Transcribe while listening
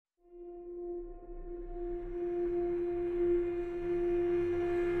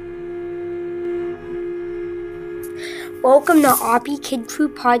Welcome to Oppy Kid Crew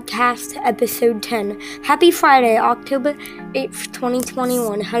Podcast, Episode 10. Happy Friday, October 8th,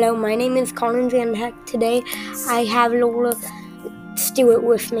 2021. Hello, my name is Colin Van Heck. Today, I have Lola Stewart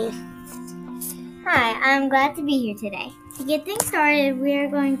with me. Hi, I'm glad to be here today. To get things started, we are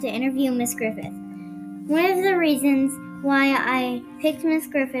going to interview Miss Griffith. One of the reasons why I picked Miss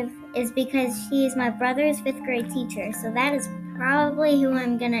Griffith is because she is my brother's 5th grade teacher, so that is probably who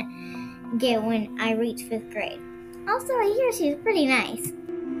I'm gonna get when I reach 5th grade. Also, I hear she's pretty nice.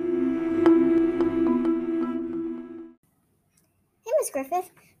 Hey, Miss Griffith,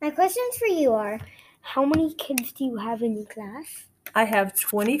 my questions for you are, how many kids do you have in your class? I have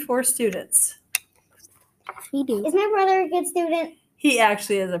 24 students. We do. Is my brother a good student? He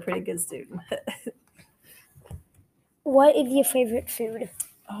actually is a pretty good student. What is your favorite food?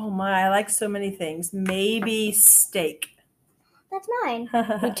 Oh my, I like so many things. Maybe steak. That's mine.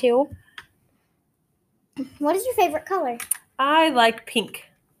 Me too. What is your favorite color? I like pink.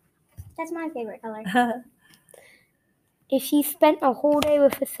 That's my favorite color. If you spent a whole day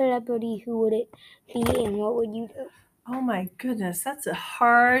with a celebrity, who would it be and what would you do? Oh my goodness, that's a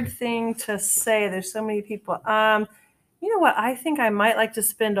hard thing to say. There's so many people. You know what? I think I might like to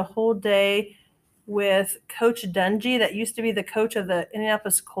spend a whole day with Coach Dungy, that used to be the coach of the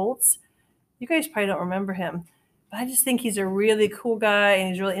Indianapolis Colts. You guys probably don't remember him, but I just think he's a really cool guy and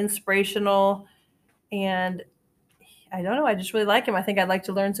he's really inspirational. And I don't know, I just really like him. I think I'd like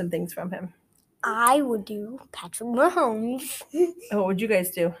to learn some things from him. I would do Patrick Mahomes. What would you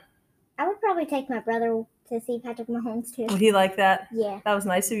guys do? I would probably take my brother to see Patrick Mahomes too. Would he like that? Yeah. That was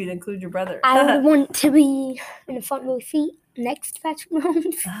nice of you to include your brother. I would want to be in the front row seat next to Patrick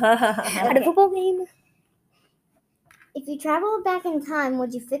Mahomes at a football game. If you traveled back in time,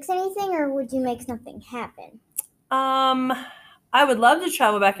 would you fix anything or would you make something happen? I would love to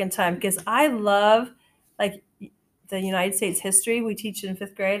travel back in time because I love like the United States history. We teach in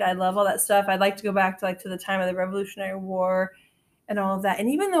 5th grade. I love all that stuff. I'd like to go back to the time of the Revolutionary War and all of that. And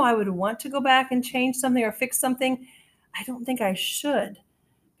even though I would want to go back and change something or fix something, I don't think I should,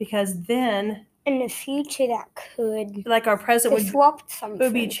 because then in the future that could like our president disrupt something.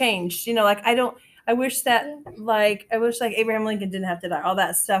 Would be changed. I wish that Abraham Lincoln didn't have to die, all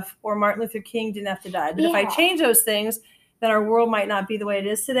that stuff, or Martin Luther King didn't have to die. But if I change those things, then our world might not be the way it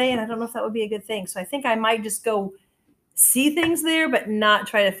is today, and I don't know if that would be a good thing. So I think I might just go see things there, but not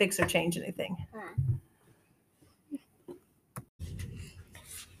try to fix or change anything.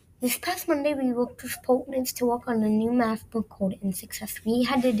 This past Monday, we worked with partners to work on a new math book called In Success. We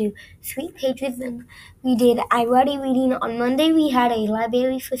had to do 3 pages, and we did I Ready Reading. On Monday, we had a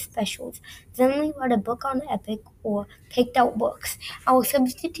library for specials. Then we read a book on Epic or picked out books. Our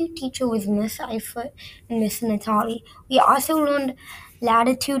substitute teacher was Miss Eifert and Miss Natali. We also learned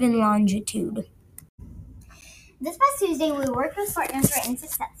latitude and longitude. This past Tuesday, we worked with partners for In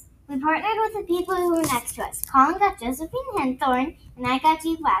Success. We partnered with the people who were next to us. Colin got Josephine Henthorne, and I got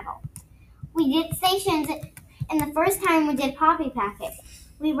G. Waggle. We did stations, and the first time we did Poppy Packet.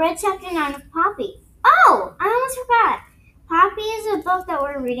 We read chapter 9 of Poppy. Oh, I almost forgot. Poppy is a book that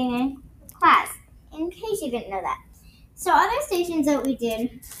we're reading in class, in case you didn't know that. So other stations that we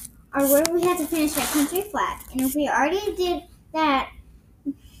did are where we had to finish a country flag. And if we already did that,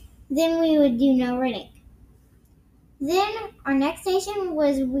 then we would do no reading. Then our next station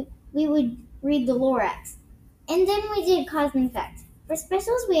was we would read the Lorax. And then we did Cause and Effect. For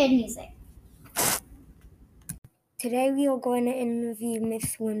specials, we had music. Today we are going to interview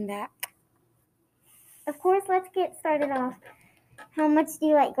Miss Winback. Of course, let's get started off. How much do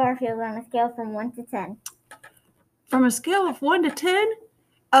you like Garfield on a scale from 1 to 10? From a scale of 1 to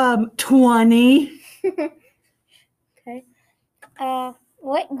 10? 20. Okay.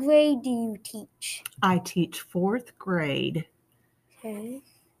 What grade do you teach? I teach 4th grade. Okay.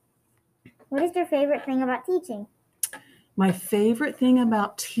 What is your favorite thing about teaching? My favorite thing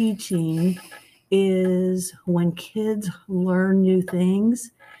about teaching is when kids learn new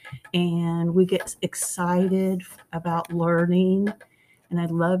things and we get excited about learning. And I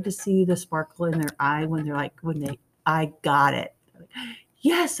love to see the sparkle in their eye when I got it.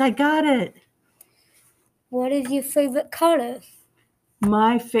 Yes, I got it. What is your favorite color?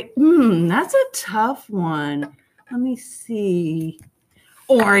 That's a tough one. Let me see.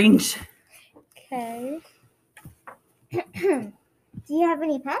 Orange. Okay. Do you have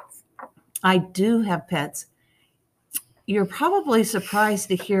any pets? I do have pets. You're probably surprised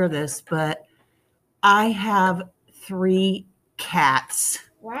to hear this, but I have 3 cats.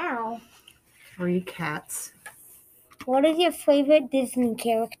 Wow. 3 cats. What is your favorite Disney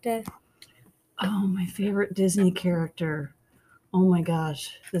character? Oh, my favorite Disney character. Oh my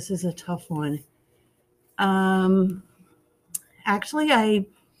gosh, this is a tough one. Actually, I'm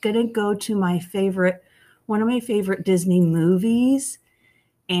gonna go to one of my favorite Disney movies,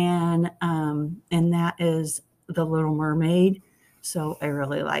 and that is The Little Mermaid. So I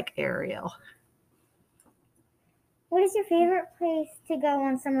really like Ariel. What is your favorite place to go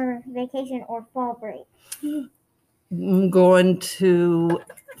on summer vacation or fall break? I'm going to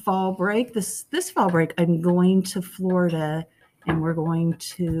fall break. This fall break, I'm going to Florida, and we're going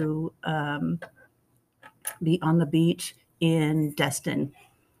to be on the beach in Destin.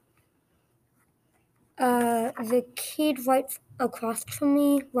 The kid right across from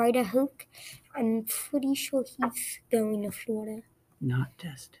me, Ryder Hook, I'm pretty sure he's going to Florida. Not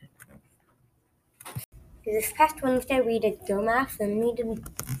Destin. This past Wednesday we did Go Math, then we did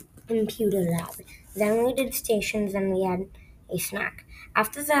Computer Lab, then we did Stations, and we had a snack.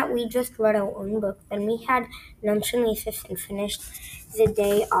 After that we just read our own book, then we had lunch and recess and finished the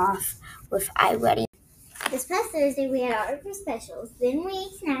day off with iReady. This past Thursday, we had art for specials, then we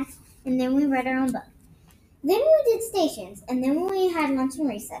ate snacks, and then we read our own book. Then we did stations, and then we had lunch and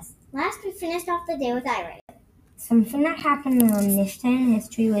recess. Last, we finished off the day with iReady. Something that happened on this day in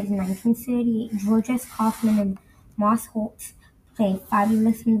history was 1938. George S. Kaufman and Moss Holtz played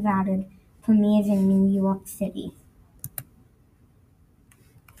Fabulous and Valid premieres in New York City.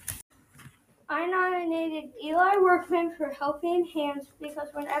 I nominated Eli Workman for Helping Hands because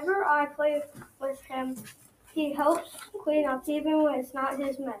whenever I play with him, he helps clean up even when it's not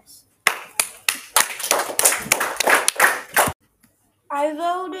his mess. I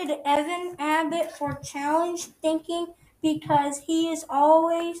voted Evan Abbott for Challenge Thinking because he is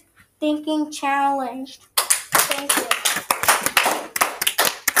always thinking challenged. Thank you.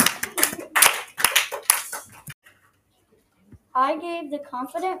 I gave the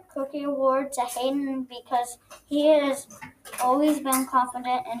Confident Cookie Award to Hayden because he has always been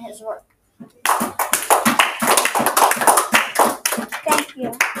confident in his work. Thank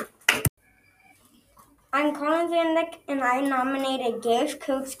you. I'm Colin Zandick, and I nominated Gage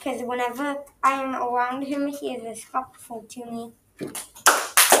Coates because whenever I am around him, he is respectful to me.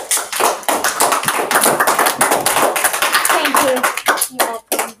 Thank you. You're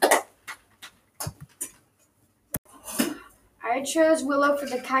welcome. I chose Willow for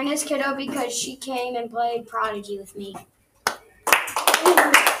the kindest kiddo because she came and played Prodigy with me.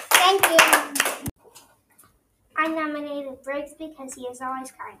 Thank you. I nominated Briggs because he is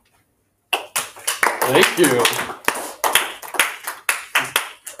always kind. Thank you.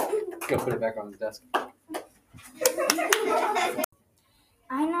 Go put it back on the desk.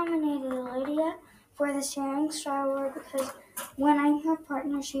 I nominated Lydia for the Sharing Star Award because when I'm her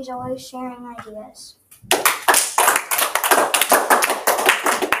partner, she's always sharing ideas.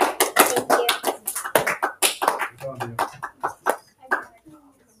 Thank you.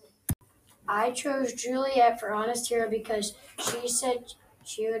 I chose Juliet for Honest Hero because she said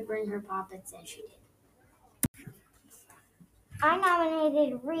she would bring her puppets, and she did. I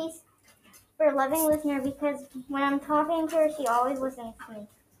nominated Reese for Loving Listener because when I'm talking to her, she always listens to me.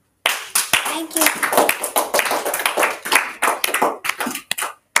 Thank you.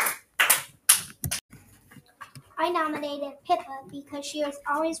 I nominated Pippa because she was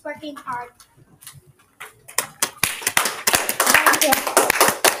always working hard. Thank you.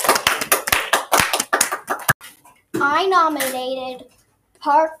 I nominated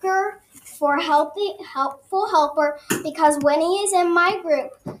Parker for helpful helper because when he is in my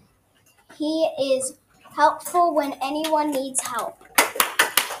group, he is helpful when anyone needs help.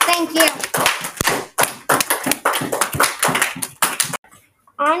 Thank you.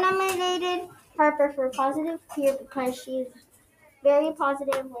 I nominated Harper for positive peer because she's very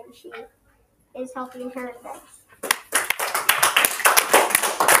positive when she is helping her friends.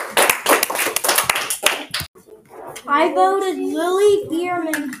 I voted Lily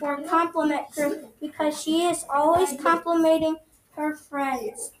Bierman for compliment crew because she is always complimenting her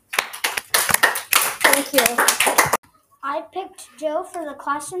friends. Thank you. I picked Jo for the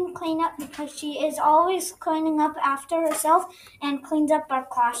classroom cleanup because she is always cleaning up after herself and cleans up our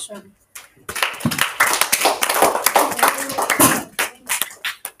classroom.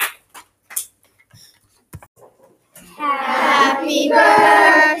 Happy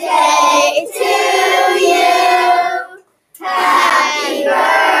birthday to you. Happy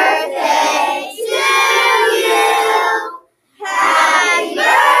birthday to you. Happy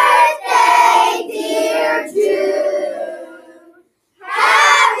birthday, dear Jude.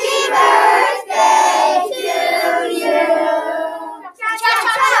 Happy birthday to you. Cha cha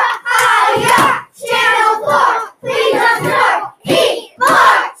cha.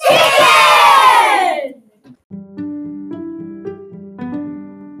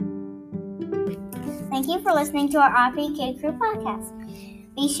 Thank you for listening to our Oppy Kid Crew podcast.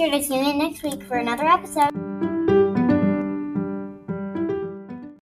 Be sure to tune in next week for another episode.